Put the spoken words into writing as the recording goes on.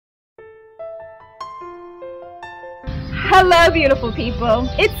Hello beautiful people,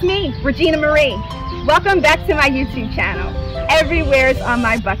 it's me, Regina Marie. Welcome back to my YouTube channel. Everywhere is on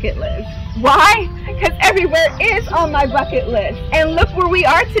my bucket list. Why? Because everywhere is on my bucket list. And look where we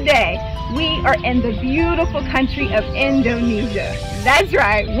are today. We are in the beautiful country of Indonesia. That's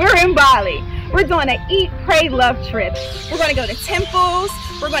right, we're in Bali. We're doing an eat, pray, love trip. We're going to go to temples,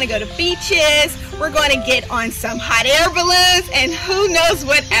 we're going to go to beaches, we're going to get on some hot air balloons, and who knows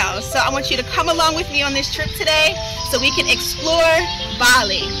what else. So I want you to come along with me on this trip today so we can explore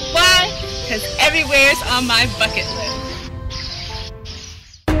Bali. Why? Because everywhere is on my bucket list.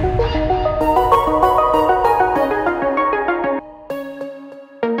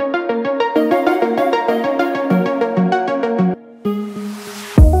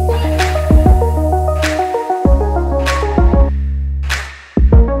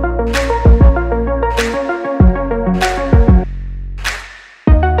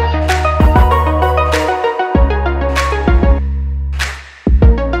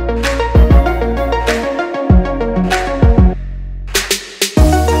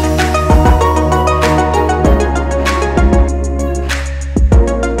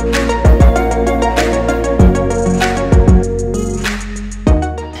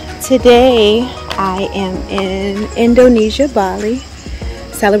 Today I am in Indonesia, Bali,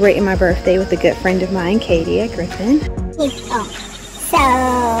 celebrating my birthday with a good friend of mine, Katie at Griffin. Oh, so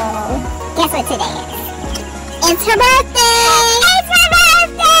guess what today is? It's her birthday! It's my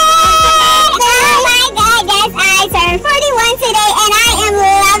birthday! Oh my goodness, I turned 41 today and I am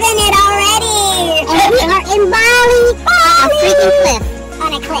loving it already! And we are in Bali! On a freaking cliff.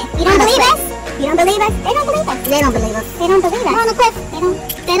 On a cliff. You don't believe us? You don't believe us? They don't believe us. They don't believe us. They don't believe us. We're on a cliff.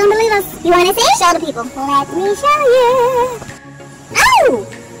 They don't believe us. You want to see? Show the people. Let me show you. Oh!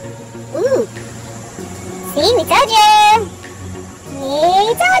 Ooh. See, we told you.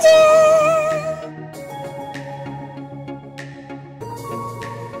 We told you.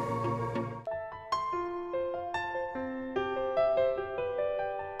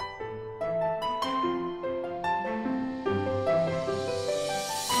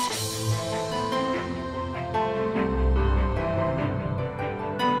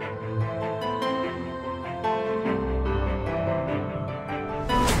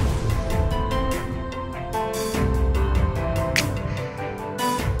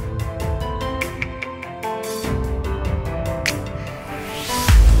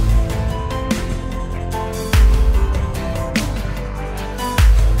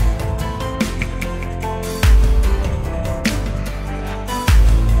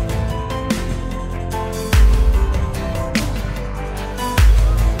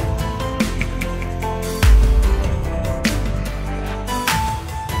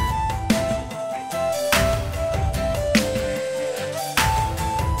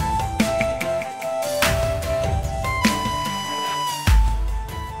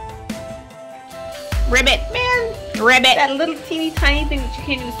 Ribbit, man. Ribbit. That little teeny tiny thing that you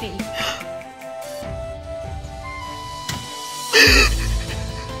can't even see.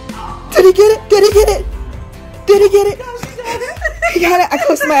 Did he get it? Did he get it? Did he get it? No, she got it. He got it. I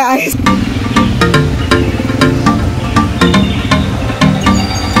closed my eyes.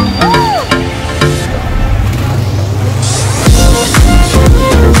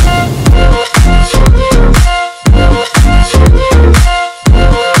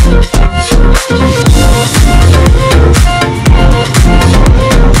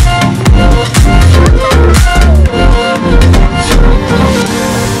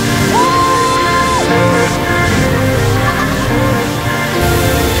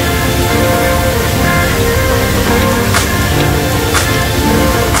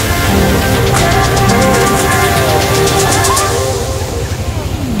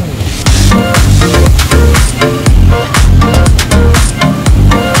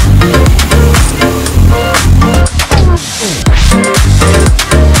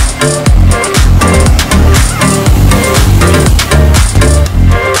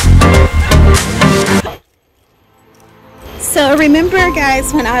 So remember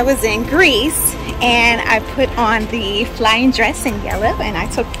guys, when I was in Greece and I put on the flying dress in yellow and I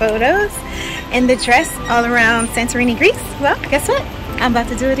took photos in the dress all around Santorini, Greece? Well, guess what? I'm about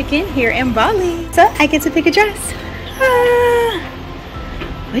to do it again here in Bali. So I get to pick a dress.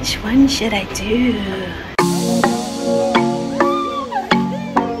 Which one should I do?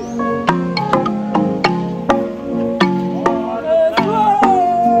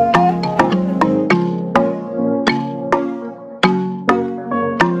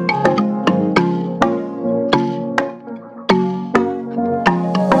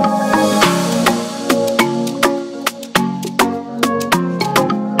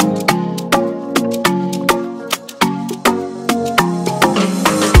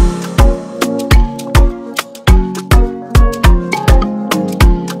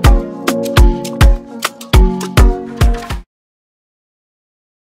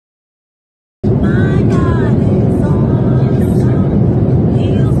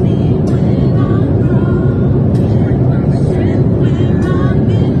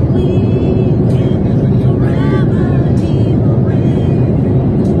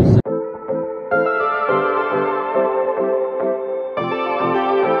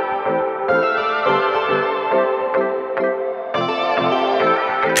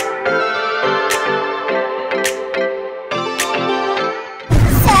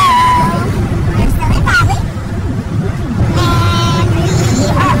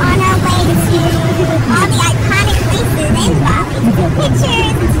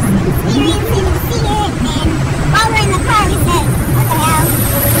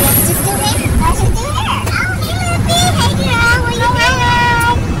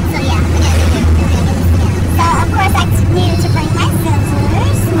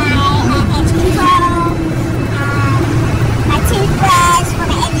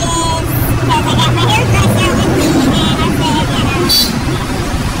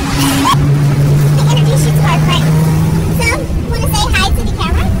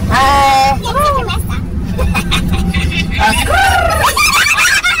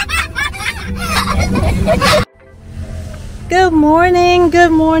 Good morning,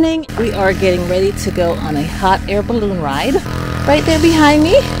 good morning. We are getting ready to go on a hot air balloon ride. Right there behind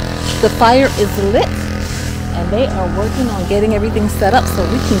me, the fire is lit and they are working on getting everything set up so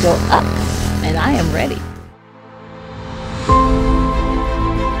we can go up, and I am ready.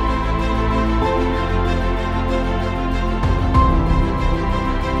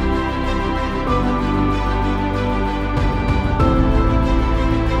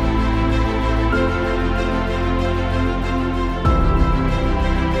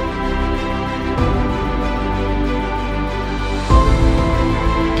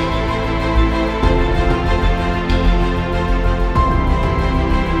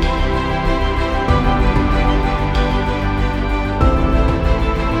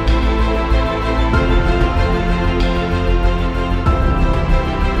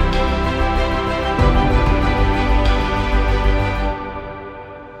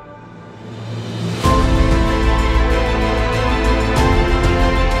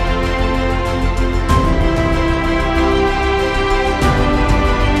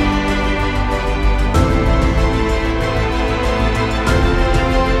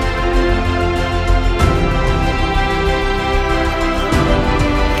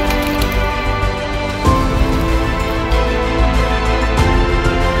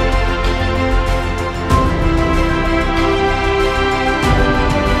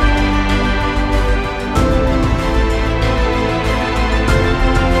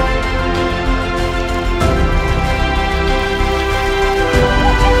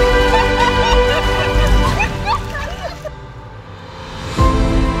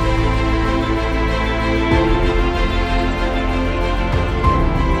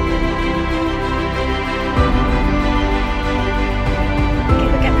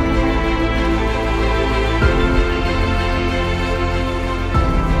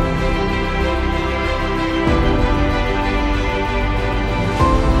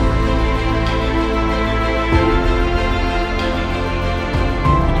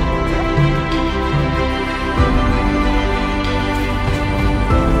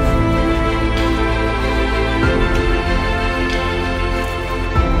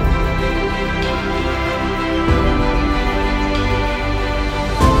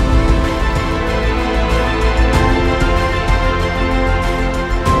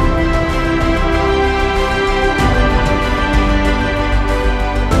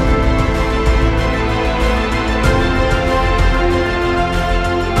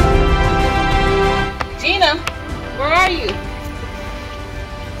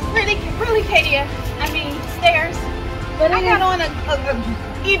 Really, Katie, I mean, stairs. But I got on a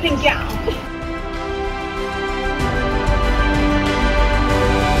evening gown.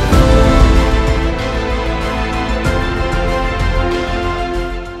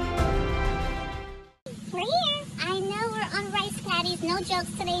 We're here. I know we're on rice patties. No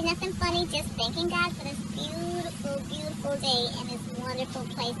jokes today, nothing funny. Just thanking God for this beautiful, beautiful day and this wonderful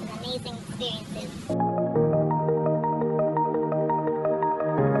place and amazing experiences.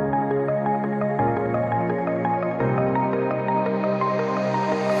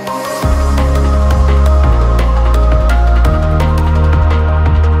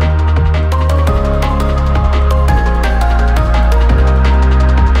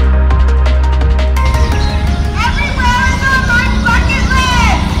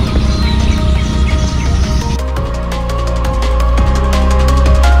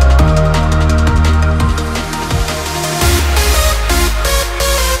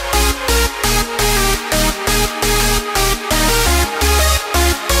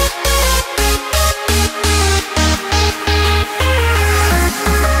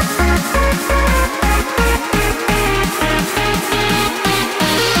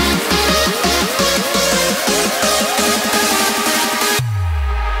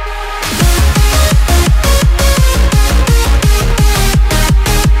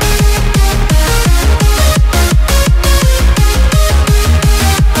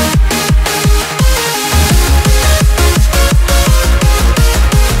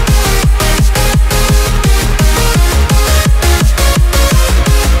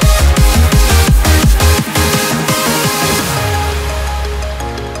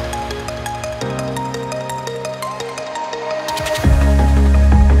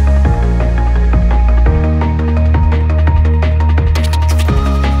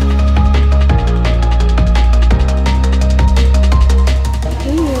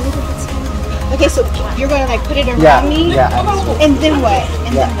 Okay, so you're going to like put it around me? Yeah. And then what?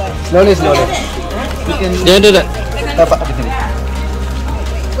 And then what? Slowly. You can... Don't do that.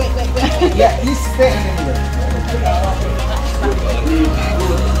 Wait. Yeah, please stay in the middle.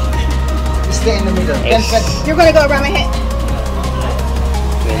 Stay in the middle. You're going to go around my head?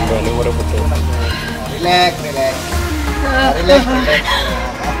 Relax, relax. Relax, relax.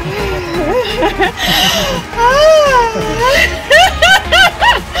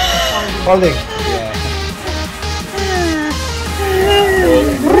 Holding.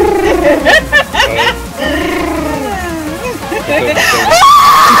 Yeah.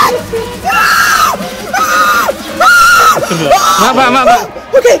 Mak.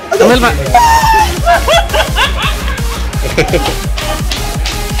 Okay. Ambil, Pak.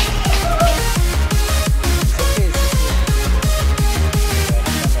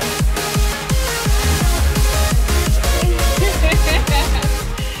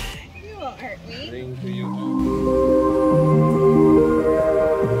 You won't hurt me.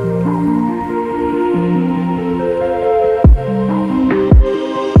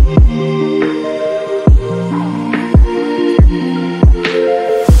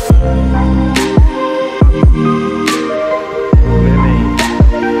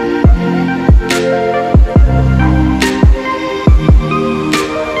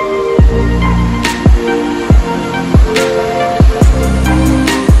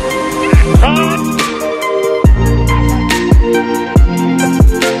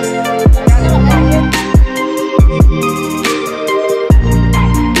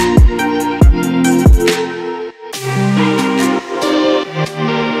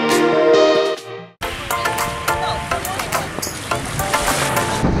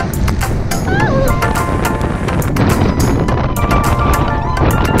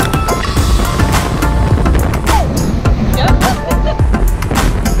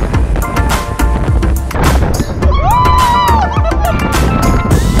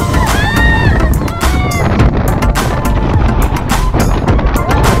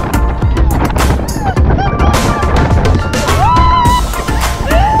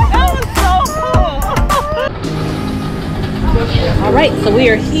 Alright, so we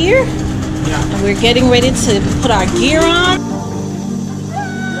are here and we're getting ready to put our gear on.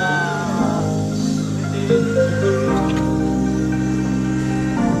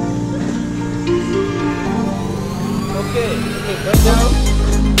 Okay, bend down.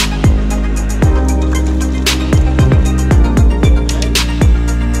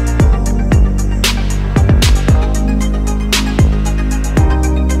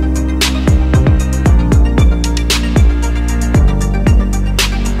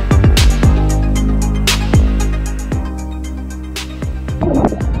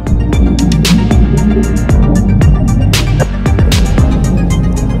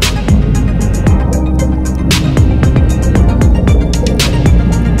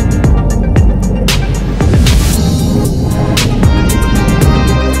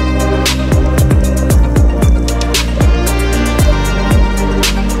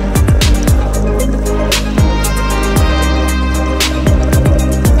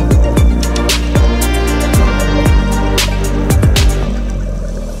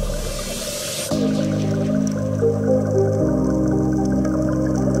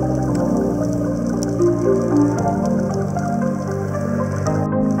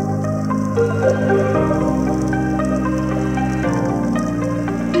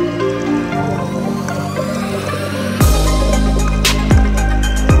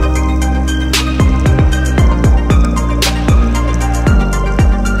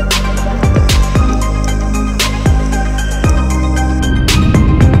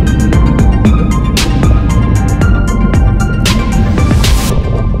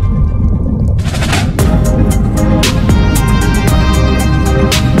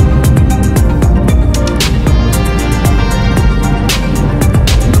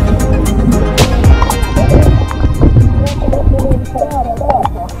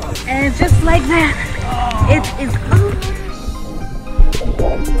 And just like that, it is over.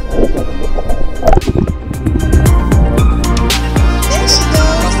 There she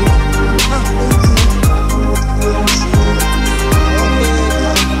goes.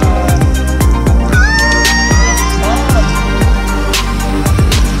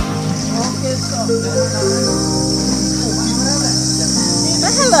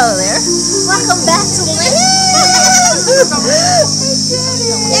 Well, hello there. Welcome back to the list.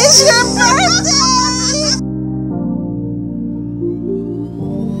 It's your